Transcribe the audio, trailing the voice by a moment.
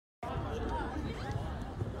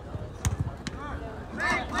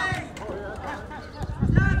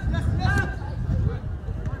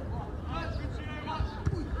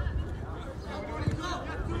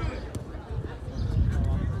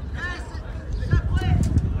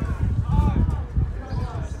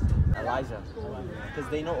Elijah. Because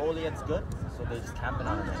they know Oliet's good, so they're just camping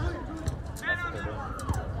on him. That's what they're doing.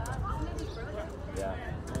 Yeah.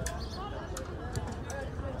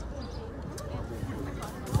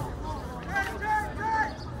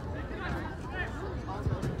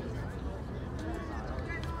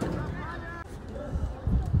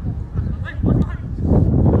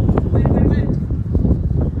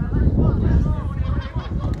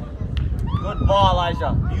 Good ball,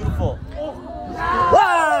 Elijah. Beautiful.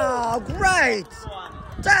 Wow, great!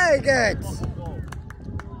 Take it! I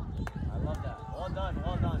love that. Well done,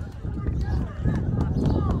 well done.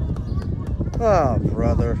 Oh,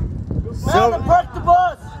 brother.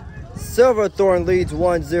 Silverthorn leads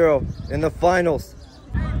 1-0 in the finals.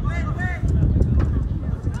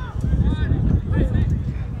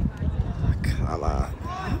 Come on.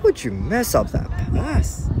 How would you mess up that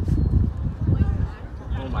pass?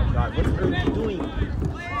 Oh my God, what's Irving doing?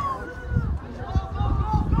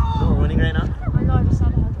 No, we're winning right now? I know, I just saw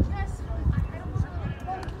that.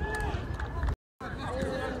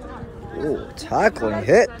 Oh, tackling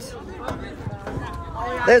hit.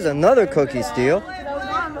 There's another cookie steal.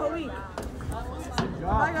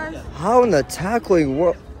 How in the tackling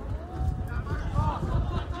world?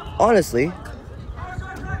 Honestly.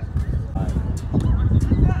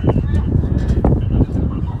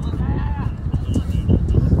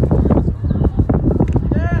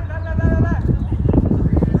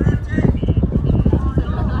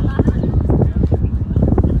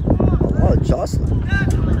 Jocelyn.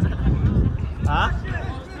 Huh?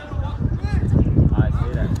 I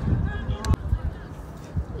see that.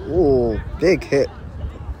 Oh, big hit.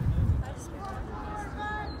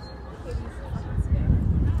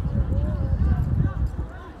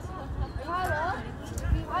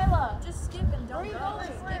 Just skip and don't go.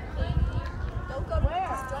 Skip, baby. Don't go where?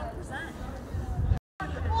 Just don't present.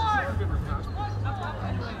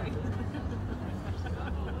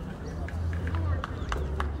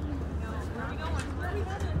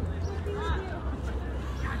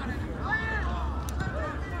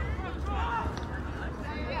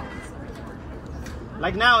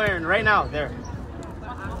 Like now, Aaron, right now, there.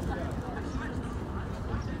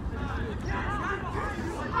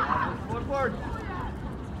 Forward.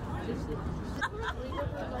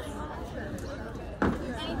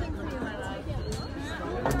 Anything for you, my love.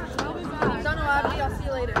 Done, Abby. I'll see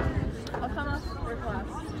you later. I'll come after your class.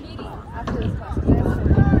 After this class.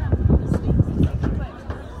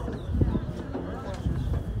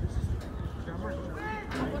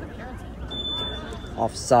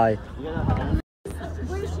 Offside.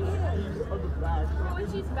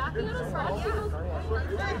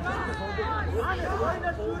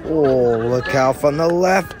 Oh, look out from the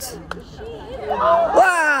left.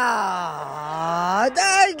 Wow!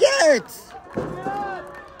 Dang it!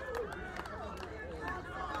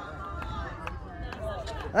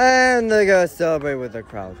 And they're gonna celebrate with the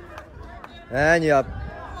crowd. And yup.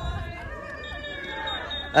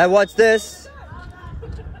 And what's this?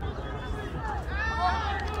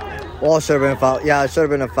 Oh, should have been a foul. Yeah, it should have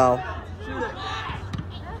been a foul.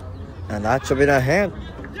 And that should have been a hand.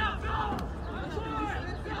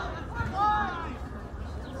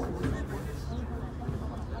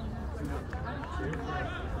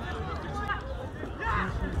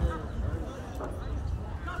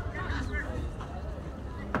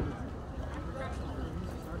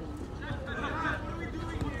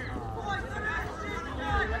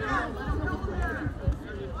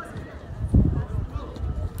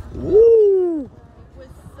 Woo!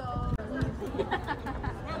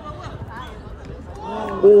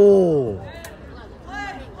 Oh!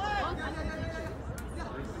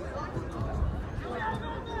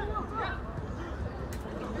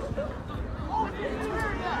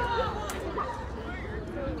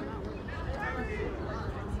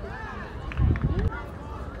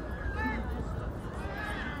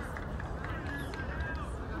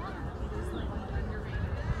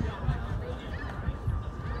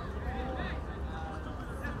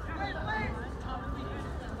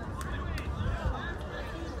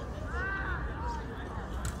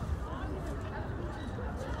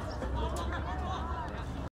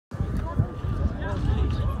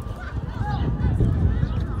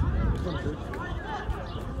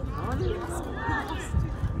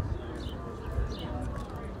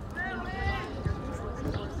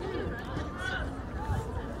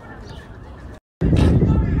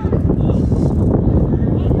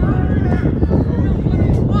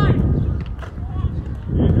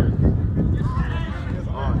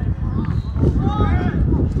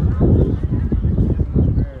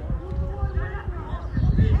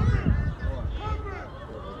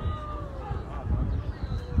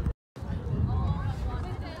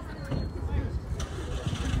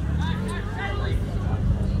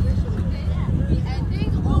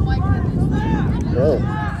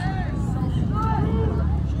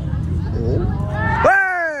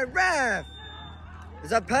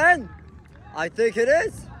 It's a pen. I think it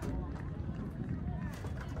is.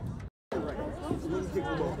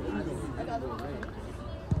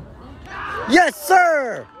 Yes,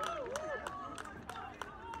 sir.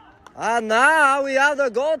 And now we have the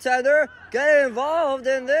goaltender getting involved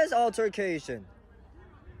in this altercation.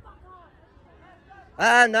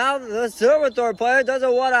 And now the Silverthorn player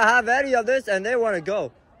doesn't want to have any of this and they want to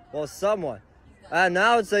go. Well, someone. And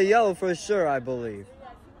now it's a yellow for sure, I believe.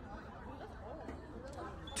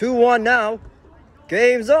 2-1 now.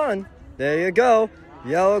 Game's on. There you go.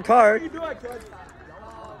 Yellow card.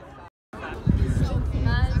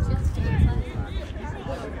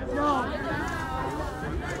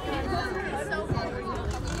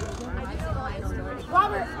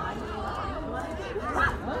 Robert!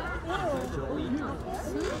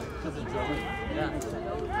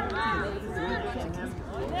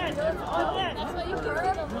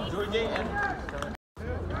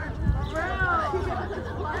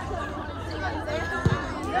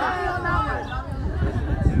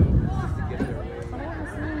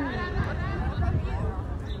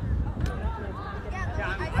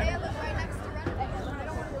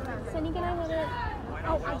 Sunny, can I hit it?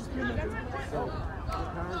 Oh, I just did it.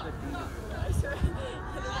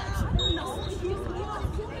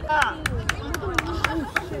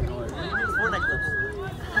 Fortnite clips.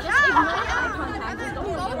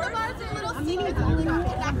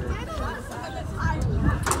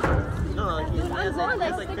 No, like he has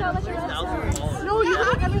like 3,000 balls. No, you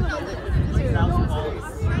have everyone. 3,000 balls.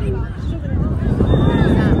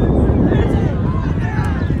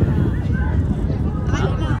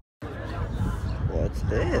 What's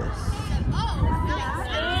this?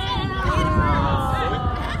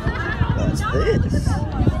 What's this?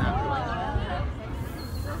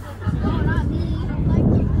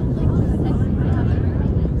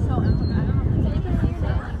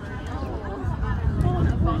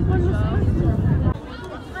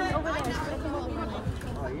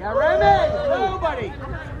 Yeah, Remy! Nobody!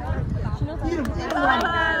 Eat him!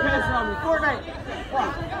 Pass it on me. Fortnite!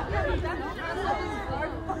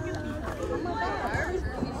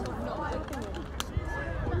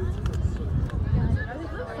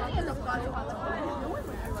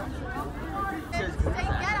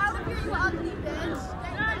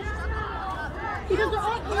 Because they're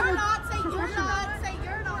all You're not, say you're not, say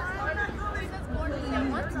you're not. That's more than that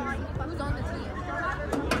one time. Who's on the team?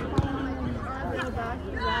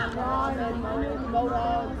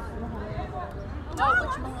 Oh,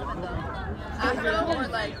 which Mohammed though? Afro or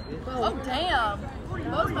like, oh damn.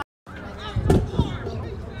 Both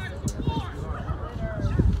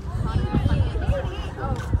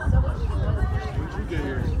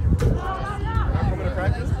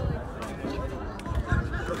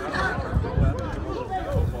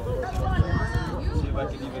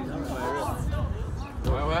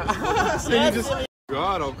So you just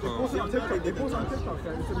God, I'll come. They post on TikTok,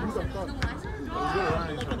 guys. It's a news on TikTok.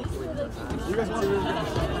 You guys want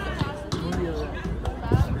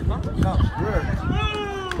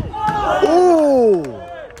Ooh!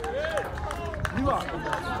 You are.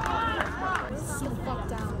 so fucked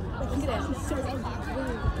down. Like, look at that. He's so angry.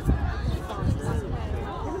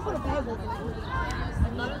 Let me put a bag over it.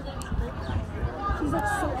 He's like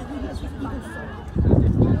so angry. He just even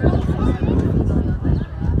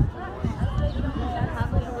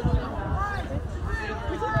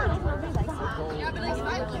yeah, but like if I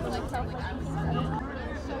live like tell like I'm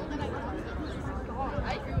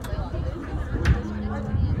I agree with Layla. Don't text and say where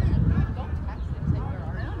are you?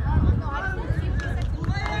 No, I just want to see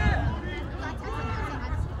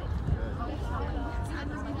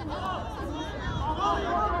if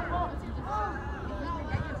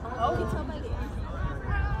oh, he told my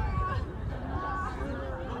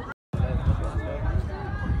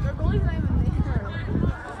their goalie's not even there.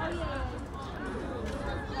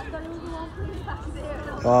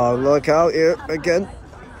 Look out here again.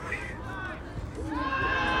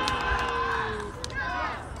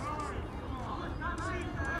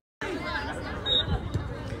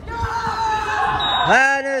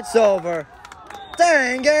 And it's over.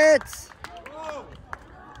 Dang it!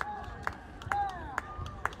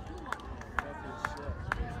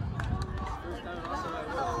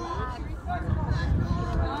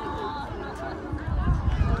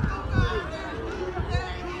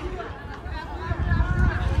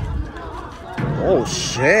 Oh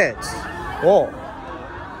shit! Oh.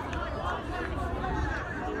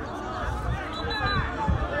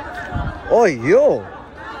 Oh yo!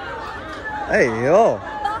 Hey yo!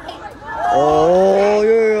 Oh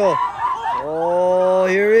yo yo! Oh,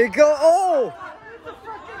 here we go! Oh!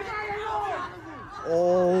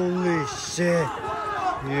 Holy shit!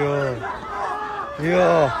 Yo!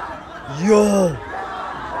 Yo. Yo.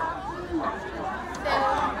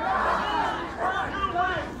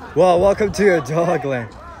 Well, welcome to your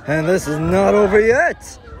dogland. And this is not over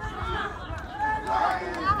yet.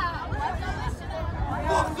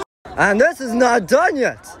 And this is not done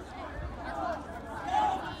yet.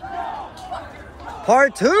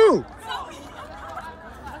 Part 2.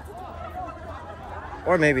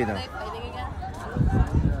 Or maybe no. Are they fighting again?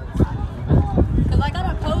 Because I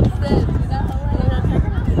gotta post this. Is that how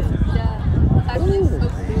yeah. It's actually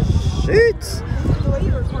posted. Shit.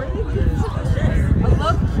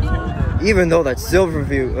 Even though that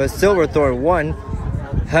Silverthorn won,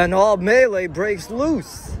 and all melee breaks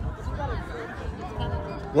loose.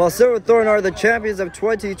 Well, Silverthorn are the champions of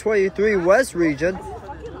 2023 West region,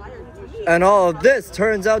 and all of this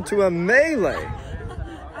turns out to a melee.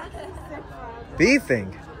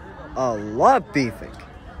 Beefing. A lot beefing.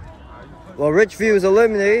 Well, Richview is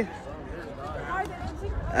eliminated.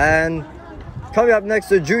 And coming up next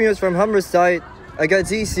to juniors from Humberside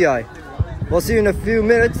against ECI. We'll see you in a few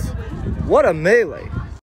minutes. What a melee.